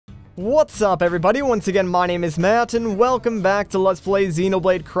What's up, everybody? Once again, my name is Matt, and welcome back to Let's Play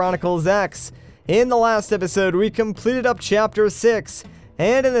Xenoblade Chronicles X. In the last episode, we completed up Chapter 6,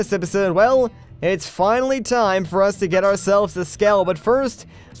 and in this episode, well, it's finally time for us to get ourselves a Skell, but first,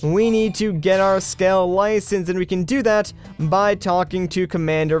 we need to get our Skell license, and we can do that by talking to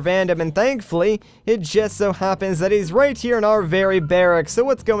Commander Vandam, and thankfully, it just so happens that he's right here in our very barracks. So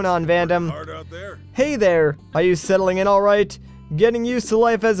what's going on, Vandam? Hard out there. Hey there, are you settling in alright? Getting used to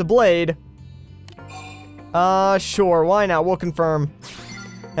life as a blade? Sure, why not? We'll confirm.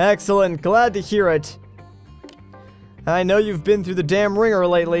 Excellent, glad to hear it. I know you've been through the damn ringer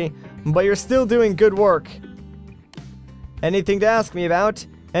lately, but you're still doing good work. Anything to ask me about?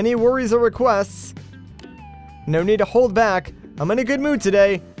 Any worries or requests? No need to hold back. I'm in a good mood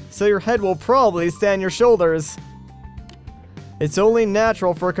today, so your head will probably stay on your shoulders. It's only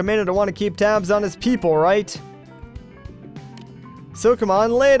natural for a commander to want to keep tabs on his people, right? So come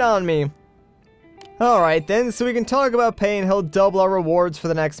on, lay it on me. Alright then, so we can talk about pay and he'll double our rewards for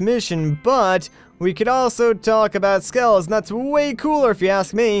the next mission, but we could also talk about Skells, and that's way cooler if you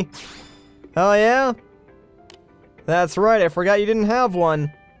ask me. Oh yeah? That's right, I forgot you didn't have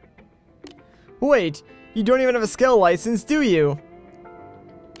one. Wait, you don't even have a Skell license, do you?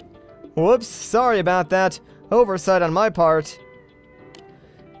 Whoops, sorry about that. Oversight on my part.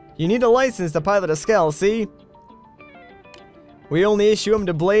 You need a license to pilot a Skell, see? We only issue them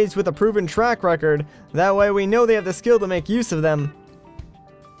to blades with a proven track record. That way we know they have the skill to make use of them.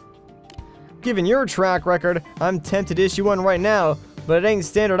 Given your track record, I'm tempted to issue one right now, but it ain't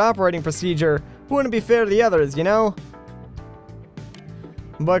standard operating procedure. Wouldn't be fair to the others, you know?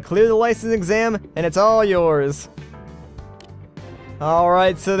 But clear the license exam, and it's all yours.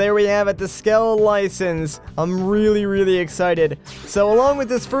 Alright, so there we have it, the Skell license. I'm really excited. So along with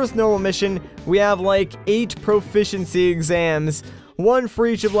this first normal mission, we have like 8 proficiency exams. One for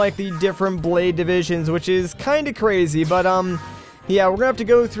each of like the different blade divisions, which is kind of crazy. But yeah, we're gonna have to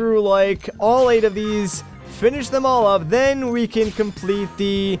go through like all 8 of these, finish them all up, then we can complete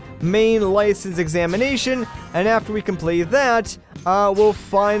the main license examination. And after we complete that, we'll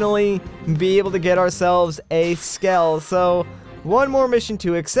finally be able to get ourselves a Skell. So one more mission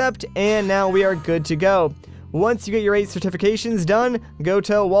to accept, and now we are good to go. Once you get your 8 certifications done, go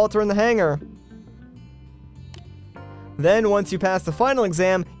tell Walter in the hangar. Then, once you pass the final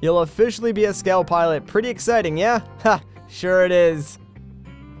exam, you'll officially be a Skell pilot. Pretty exciting, yeah? Ha! Sure it is.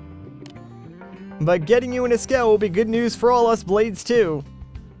 But getting you in a Skell will be good news for all us blades, too.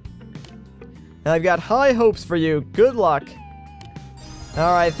 And I've got high hopes for you. Good luck.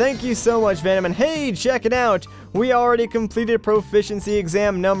 Alright, thank you so much, Vandam. And hey, check it out! We already completed proficiency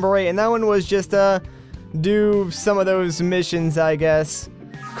exam number 8, and that one was just, do some of those missions, I guess.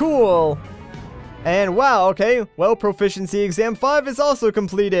 Cool! And wow, okay, well, proficiency exam 5 is also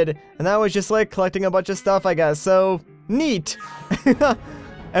completed, and that was just, like, collecting a bunch of stuff, I guess, so, neat!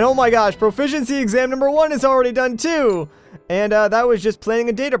 And oh my gosh, proficiency exam number 1 is already done, too! And, that was just planning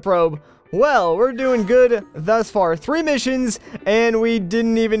a data probe. Well, we're doing good thus far. 3 missions, and we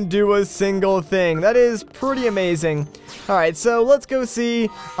didn't even do a single thing. That is pretty amazing. Alright, so let's go see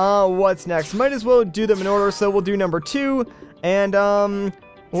what's next. Might as well do them in order, so we'll do number 2. And,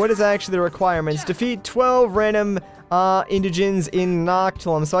 what is actually the requirements? Defeat 12 random indigens in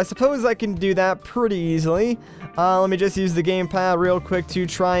Noctilum. So I suppose I can do that pretty easily. Let me just use the gamepad real quick to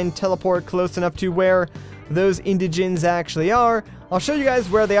try and teleport close enough to where those indigens actually are. I'll show you guys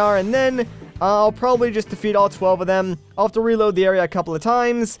where they are, and then I'll probably just defeat all 12 of them. I'll have to reload the area a couple of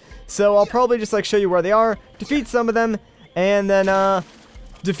times, so I'll probably just like show you where they are, defeat some of them, and then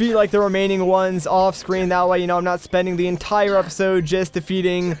defeat like the remaining ones off screen. That way, you know, I'm not spending the entire episode just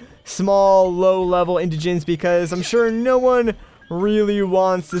defeating small, low-level indigens, because I'm sure no one really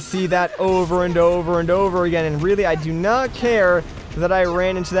wants to see that over and over and over again. And really, I do not care that I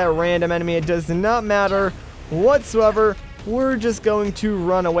ran into that random enemy. It does not matter whatsoever. We're just going to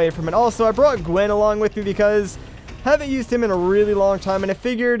run away from it. Also, I brought Gwen along with me because I haven't used him in a really long time, and I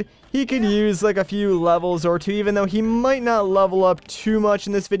figured he could use like a few levels or 2, even though he might not level up too much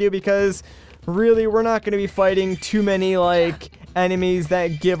in this video, because really we're not going to be fighting too many like enemies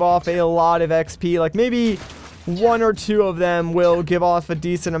that give off a lot of XP. Like maybe 1 or 2 of them will give off a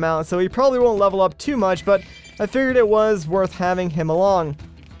decent amount, so he probably won't level up too much, but I figured it was worth having him along.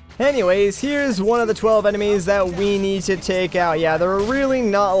 Anyways, here's one of the 12 enemies that we need to take out. Yeah, they're really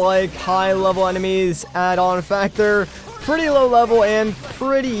not like high-level enemies at all. In fact, they're pretty low level and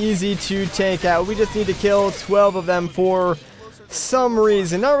pretty easy to take out. We just need to kill 12 of them for some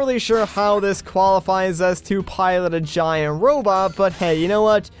reason. Not really sure how this qualifies us to pilot a giant robot, but hey, you know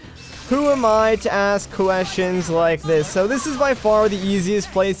what? who am I to ask questions like this? So this is by far the easiest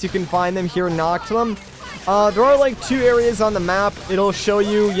place you can find them here in Noctilum. There are like 2 areas on the map. It'll show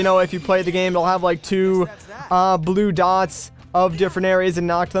you, you know, if you play the game, it'll have like 2 blue dots of different areas in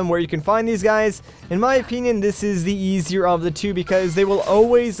Noctilum where you can find these guys. In my opinion, this is the easier of the 2 because they will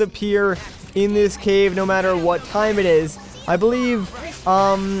always appear in this cave no matter what time it is. I believe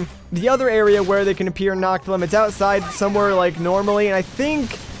the other area where they can appear in Noctilum, it's outside somewhere like normally, and I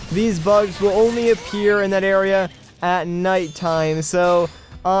think these bugs will only appear in that area at nighttime. So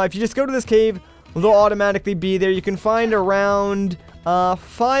if you just go to this cave, they'll automatically be there. You can find around 5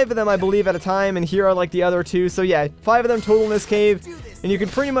 of them, I believe, at a time, and here are like the other 2. So yeah, 5 of them total in this cave, and you can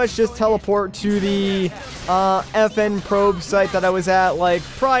pretty much just teleport to the FN probe site that I was at like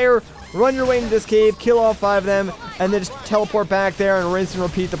prior. Run your way into this cave, kill all 5 of them, and then just teleport back there and rinse and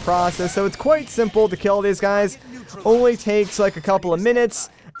repeat the process. So it's quite simple to kill these guys. Only takes like a couple of minutes,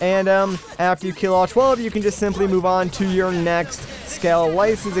 and after you kill all 12, you can just simply move on to your next Skell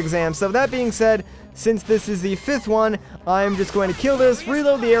license exam. So that being said, since this is the 5th one, I'm just going to kill this,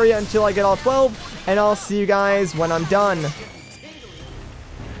 reload the area until I get all 12, and I'll see you guys when I'm done.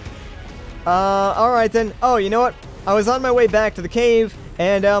 Alright then. Oh, you know what? I was on my way back to the cave,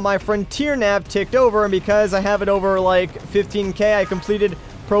 and my Frontier nav ticked over, and because I have it over like 15k, I completed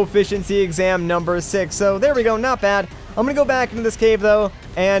proficiency exam number 6. So there we go, not bad. I'm gonna go back into this cave though,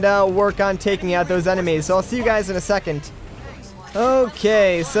 and work on taking out those enemies. So I'll see you guys in a second.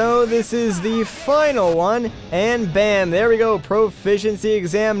 Okay, so this is the final one, and bam, there we go. Proficiency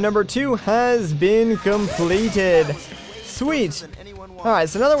exam number 2 has been completed. Sweet. Alright,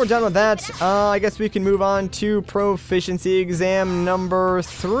 so now that we're done with that, I guess we can move on to proficiency exam number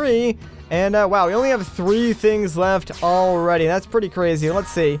 3. And, wow, we only have 3 things left already. That's pretty crazy.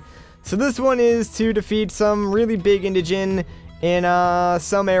 Let's see. So this one is to defeat some really big indigen in,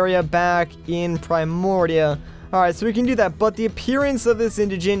 some area back in Primordia. Alright, so we can do that, but the appearance of this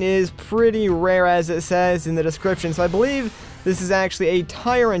indigen is pretty rare, as it says in the description. So I believe this is actually a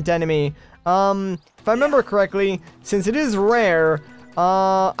tyrant enemy. If I remember correctly, since it is rare,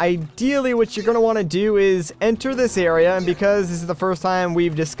 ideally what you're going to want to do is enter this area, and because this is the first time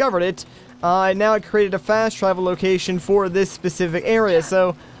we've discovered it, now it created a fast travel location for this specific area.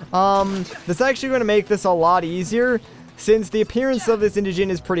 So that's actually going to make this a lot easier. Since the appearance of this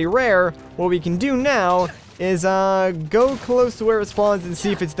indigen is pretty rare, what we can do now is go close to where it spawns and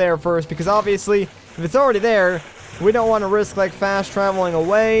see if it's there first, because obviously if it's already there, we don't want to risk like fast traveling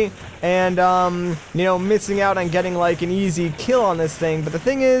away and you know, missing out on getting like an easy kill on this thing. But the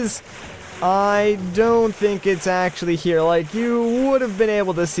thing is, I don't think it's actually here. Like, you would have been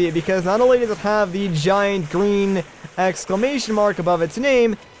able to see it, because not only does it have the giant green exclamation mark above its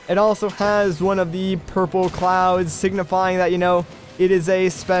name, it also has one of the purple clouds signifying that, you know, it is a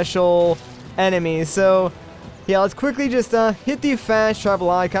special enemy. So yeah, let's quickly just hit the fast travel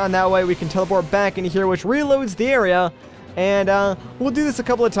icon. That way we can teleport back into here, which reloads the area. And we'll do this a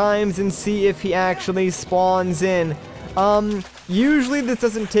couple of times and see if he actually spawns in. Usually this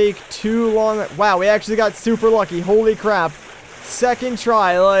doesn't take too long. Wow, we actually got super lucky. Holy crap. Second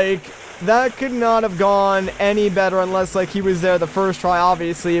try. Like, that could not have gone any better unless, like, he was there the first try,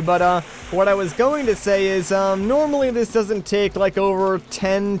 obviously. But what I was going to say is normally this doesn't take, like, over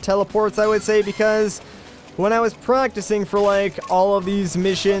 10 teleports, I would say, because when I was practicing for, like, all of these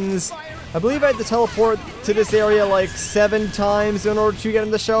missions, I believe I had to teleport to this area, like, 7 times in order to get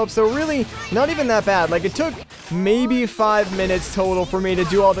him to show up. So really, not even that bad. Like, it took maybe 5 minutes total for me to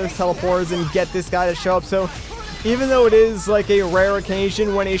do all those teleports and get this guy to show up. So even though it is, like, a rare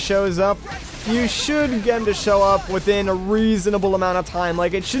occasion when he shows up, you should get him to show up within a reasonable amount of time.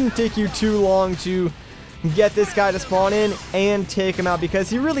 Like, it shouldn't take you too long to get this guy to spawn in and take him out, because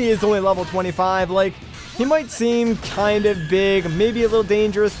he really is only level 25. Like, he might seem kind of big, maybe a little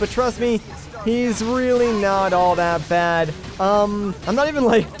dangerous, but trust me, he's really not all that bad. I'm not even,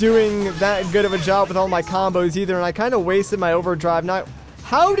 like, doing that good of a job with all my combos either, and I kind of wasted my overdrive. Now,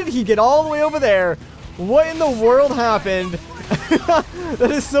 how did he get all the way over there? What in the world happened? That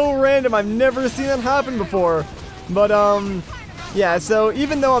is so random. I've never seen that happen before. But, yeah, so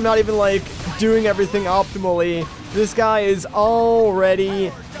even though I'm not even, like, doing everything optimally, this guy is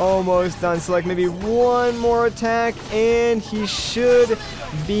already almost done. So, like, maybe one more attack, and he should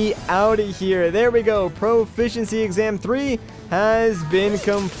be out of here. There we go. Proficiency Exam 3 has been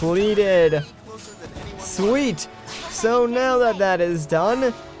completed. Sweet. So now that that is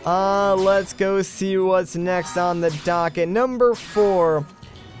done, let's go see what's next on the docket. Number 4.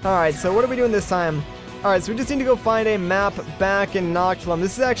 Alright, so what are we doing this time? Alright, so we just need to go find a map back in Noctilum.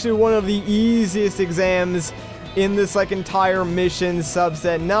 This is actually one of the easiest exams in this like entire mission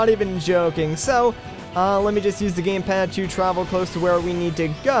subset, not even joking. So let me just use the gamepad to travel close to where we need to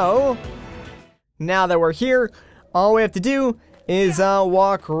go. Now that we're here, all we have to do is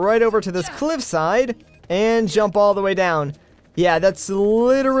walk right over to this cliffside and jump all the way down. Yeah, that's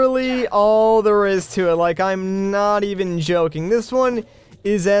literally all there is to it. Like, I'm not even joking. This one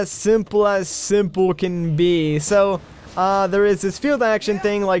is as simple can be. So, there is this field action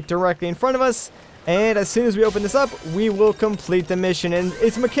thing, like, directly in front of us. And as soon as we open this up, we will complete the mission. And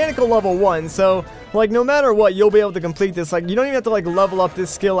it's mechanical level 1, so, like, no matter what, you'll be able to complete this. Like, you don't even have to, like, level up this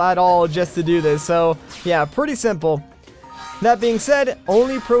skill at all just to do this. So, yeah, pretty simple. That being said,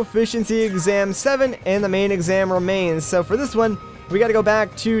 only Proficiency Exam 7 and the main exam remains. So for this one, we gotta go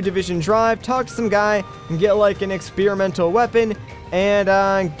back to Division Drive, talk to some guy, and get like an experimental weapon,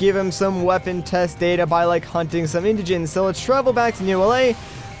 and give him some weapon test data by like hunting some indigents. So let's travel back to New LA.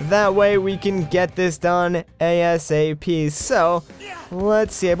 That way we can get this done ASAP. So,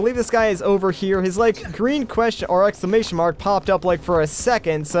 let's see. I believe this guy is over here. His like green question or exclamation mark popped up like for a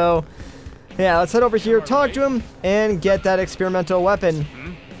second. So, yeah, let's head over here, talk to him, and get that experimental weapon.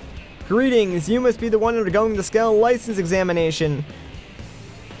 Greetings, you must be the one undergoing the Skell license examination.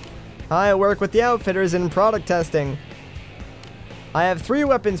 I work with the outfitters in product testing. I have 3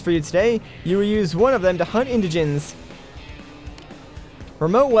 weapons for you today. You will use one of them to hunt indigents.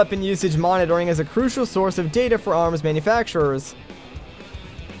 Remote weapon usage monitoring is a crucial source of data for arms manufacturers.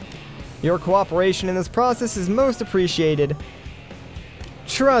 Your cooperation in this process is most appreciated.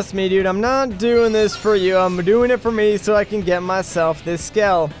 Trust me, dude, I'm not doing this for you. I'm doing it for me so I can get myself this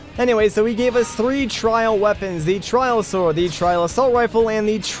Skell. Anyway, so he gave us 3 trial weapons. The trial sword, the trial assault rifle, and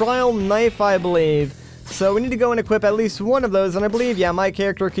the trial knife, I believe. So we need to go and equip at least one of those, and I believe, yeah, my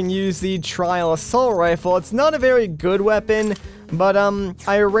character can use the trial assault rifle. It's not a very good weapon, but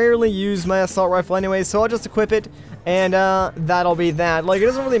I rarely use my assault rifle anyway, so I'll just equip it. And that'll be that. Like, it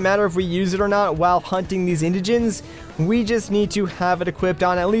doesn't really matter if we use it or not while hunting these indigents. We just need to have it equipped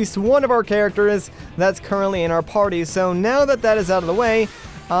on at least one of our characters that's currently in our party. So now that that is out of the way,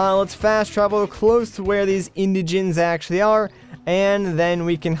 let's fast travel close to where these indigents actually are, and then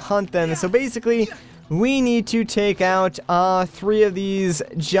we can hunt them. So basically, we need to take out 3 of these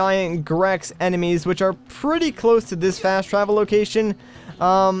giant Grex enemies, which are pretty close to this fast travel location.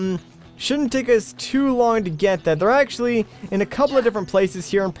 Shouldn't take us too long to get that. They're actually in a couple of different places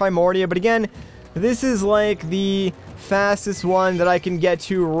here in Primordia, but again, this is like the fastest one that I can get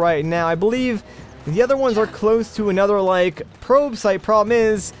to right now. I believe the other ones are close to another like probe site. Problem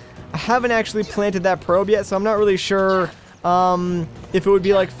is, I haven't actually planted that probe yet, so I'm not really sure if it would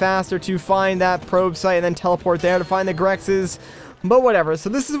be like faster to find that probe site and then teleport there to find the Grexes. But whatever, so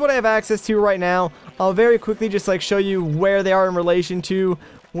this is what I have access to right now. I'll very quickly just like show you where they are in relation to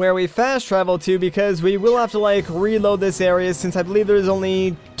where we fast travel to, because we will have to like reload this area since I believe there's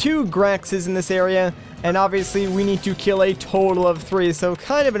only 2 Grexes in this area, and obviously we need to kill a total of 3, so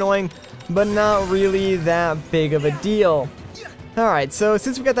kind of annoying, but not really that big of a deal. Alright, so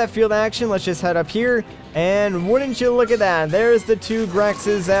since we got that field action, let's just head up here, and wouldn't you look at that, there's the 2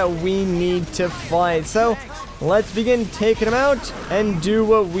 Grexes that we need to fight. So let's begin taking them out and do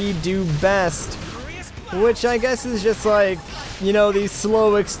what we do best, which I guess is just like, you know, the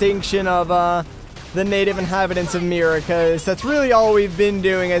slow extinction of the native inhabitants of Mira, because that's really all we've been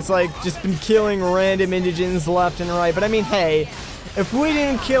doing. It's like just been killing random indigents left and right. But I mean, hey, if we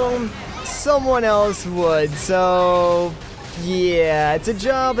didn't kill them, someone else would. So yeah, it's a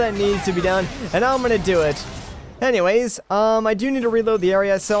job that needs to be done, and I'm gonna do it. Anyways, I do need to reload the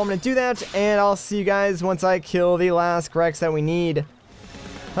area, so I'm gonna do that, and I'll see you guys once I kill the last Grex that we need.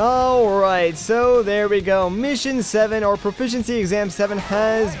 Alright, so there we go. Mission 7, or Proficiency Exam 7,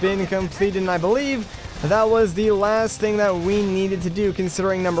 has been completed, and I believe that was the last thing that we needed to do,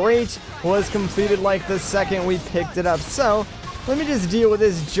 considering number 8 was completed like the second we picked it up. So, let me just deal with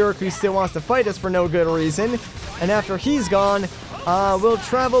this jerk who still wants to fight us for no good reason. And after he's gone, we'll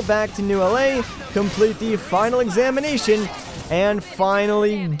travel back to New LA, complete the final examination, and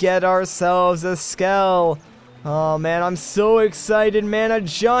finally get ourselves a Skell. Oh man, I'm so excited, man. A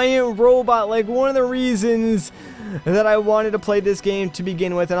giant robot, like one of the reasons that I wanted to play this game to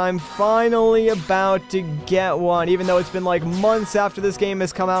begin with, and I'm finally about to get one, even though it's been like months after this game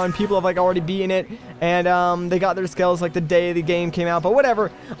has come out and people have like already beaten it, and they got their Skells like the day the game came out. But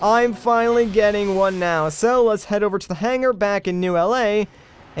whatever, I'm finally getting one now. So let's head over to the hangar back in New LA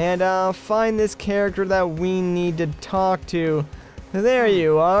and find this character that we need to talk to. There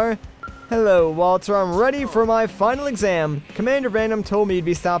you are. Hello, Walter. I'm ready for my final exam. Commander Random told me you'd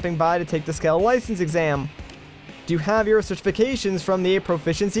be stopping by to take the Skell license exam. Do you have your certifications from the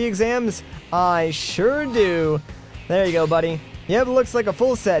proficiency exams? I sure do. There you go, buddy. Yep, looks like a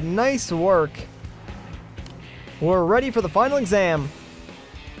full set. Nice work. We're ready for the final exam.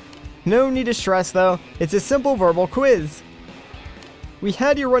 No need to stress, though. It's a simple verbal quiz. We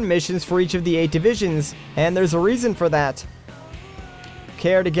had you run missions for each of the 8 divisions, and there's a reason for that.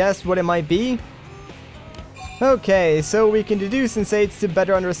 Care to guess what it might be? Okay, so we can deduce insights to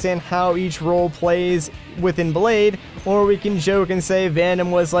better understand how each role plays within Blade, or we can joke and say Vandom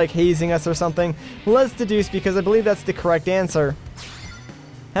was like hazing us or something. Let's deduce because I believe that's the correct answer.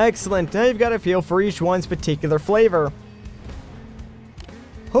 Excellent, now you've got a feel for each one's particular flavor.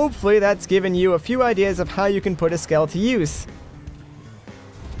 Hopefully that's given you a few ideas of how you can put a Skell to use.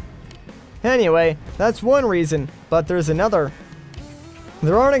 Anyway, that's one reason, but there's another.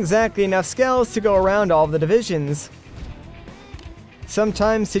 There aren't exactly enough Skells to go around all of the divisions.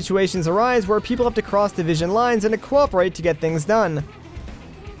 Sometimes situations arise where people have to cross division lines and to cooperate to get things done.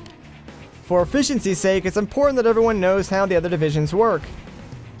 For efficiency's sake, it's important that everyone knows how the other divisions work.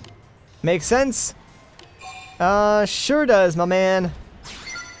 Make sense? Sure does, my man.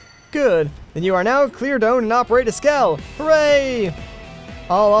 Good. Then you are now cleared to own and operate a Skell. Hooray!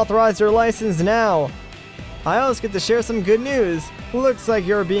 I'll authorize your license now. I also get to share some good news. Looks like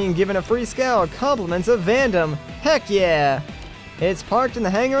you're being given a free Skell. Compliments of Vandom. Heck yeah! It's parked in the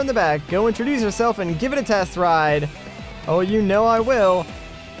hangar in the back. Go introduce yourself and give it a test ride. Oh, you know I will.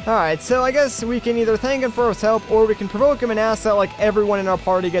 Alright, so I guess we can either thank him for his help, or we can provoke him and ask that like everyone in our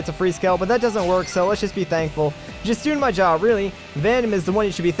party gets a free Skell, but that doesn't work, so let's just be thankful. Just doing my job, really. Vandom is the one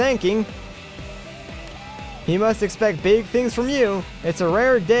you should be thanking. He must expect big things from you. It's a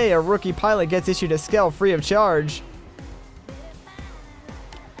rare day a rookie pilot gets issued a Skell free of charge.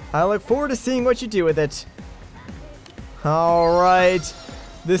 I look forward to seeing what you do with it. Alright.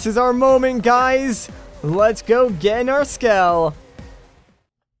 This is our moment, guys. Let's go get in our Skell.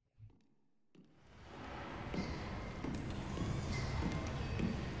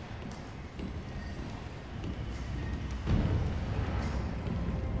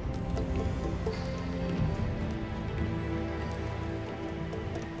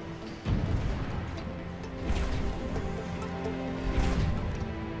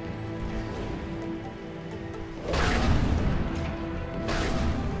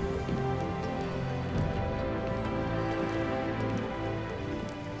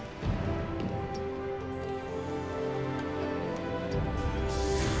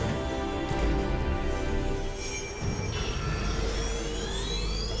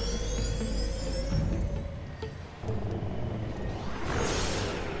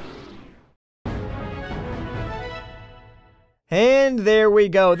 And there we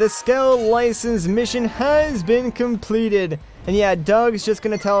go. The Skell license mission has been completed. And yeah, Doug's just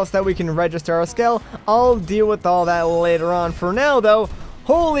going to tell us that we can register our Skell. I'll deal with all that later on. For now, though,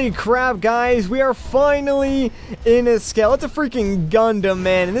 holy crap, guys. We are finally in a Skell. It's a freaking Gundam,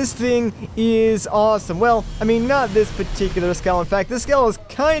 man. And this thing is awesome. Well, I mean, not this particular Skell. In fact, this Skell is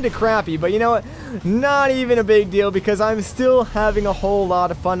kind of crappy. But you know what? Not even a big deal because I'm still having a whole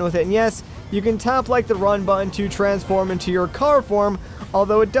lot of fun with it. And yes, you can tap like the run button to transform into your car form,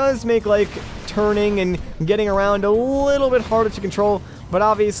 although it does make like turning and getting around a little bit harder to control, but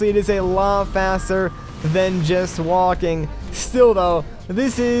obviously it is a lot faster than just walking. Still though,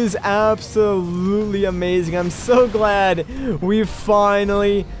 this is absolutely amazing. I'm so glad we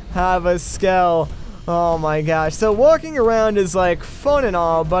finally have a Skell. Oh my gosh. So walking around is like fun and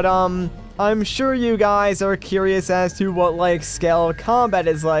all, but I'm sure you guys are curious as to what like Skell combat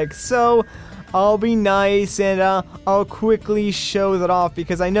is like, so I'll be nice and I'll quickly show that off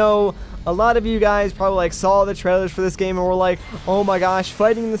because I know a lot of you guys probably like saw the trailers for this game and were like, oh my gosh,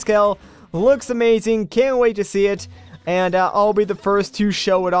 fighting the Skell looks amazing, can't wait to see it, and I'll be the first to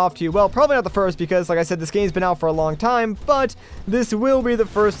show it off to you. Well, probably not the first because like I said, this game's been out for a long time, but this will be the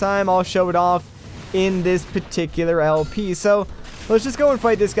first time I'll show it off in this particular LP. So let's just go and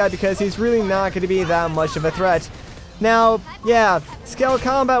fight this guy because he's really not going to be that much of a threat. Now, yeah, Skell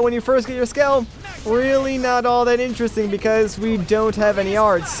combat when you first get your Skell, really not all that interesting because we don't have any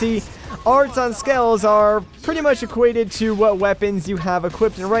arts. See, arts on Skells are pretty much equated to what weapons you have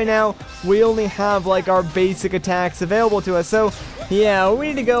equipped, and right now, we only have like our basic attacks available to us. So, yeah, we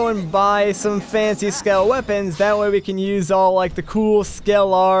need to go and buy some fancy Skell weapons, that way we can use all like the cool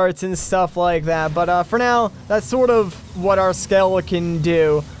Skell arts and stuff like that. But for now, that's sort of what our Skell can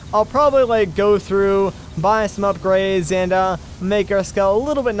do. I'll probably like go through, buy some upgrades, and make our Skell a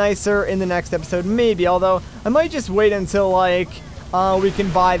little bit nicer in the next episode, maybe, although I might just wait until like we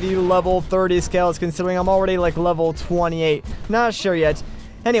can buy the level 30 Skells, considering I'm already like level 28. Not sure yet.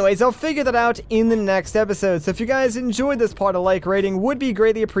 Anyways, I'll figure that out in the next episode. So if you guys enjoyed this part, a like rating would be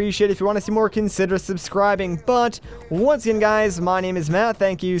greatly appreciated. If you want to see more, consider subscribing. But once again, guys, my name is Matt.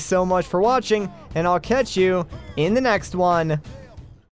 Thank you so much for watching, and I'll catch you in the next one.